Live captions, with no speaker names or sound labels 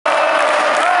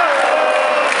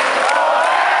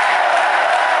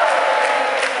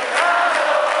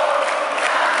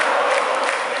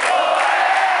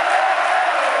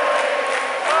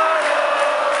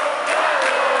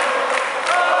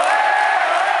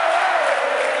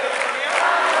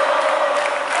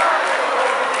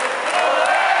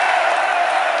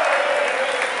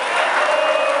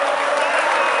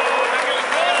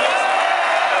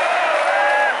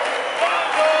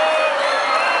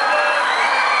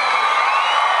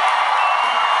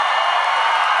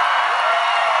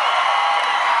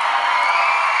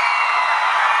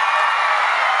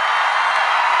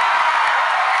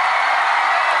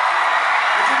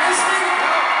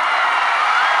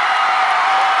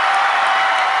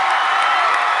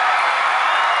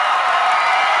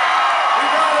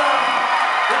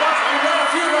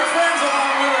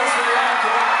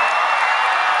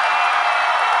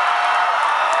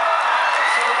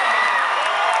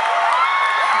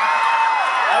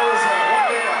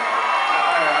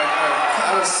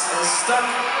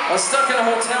stuck in a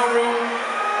hotel room,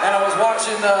 and I was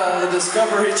watching the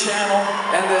Discovery Channel,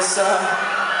 and there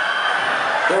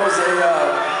was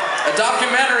a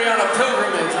documentary on a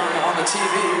pilgrimage on the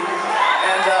TV,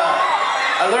 and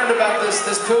I learned about this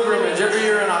pilgrimage. Every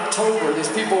year in October, these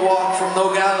people walk from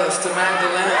Nogales to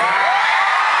Magdalena,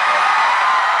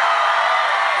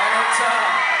 and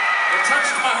it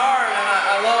touched my heart, and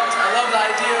I loved the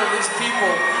idea of these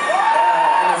people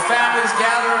and their families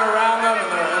gathering around them,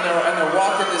 and they're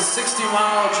walking this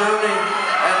 60-mile journey,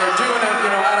 and they're doing it,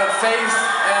 out of faith.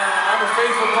 And I'm a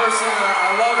faithful person, and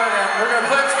I love it. And we're gonna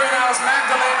play it for you now. It's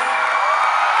Magdalena.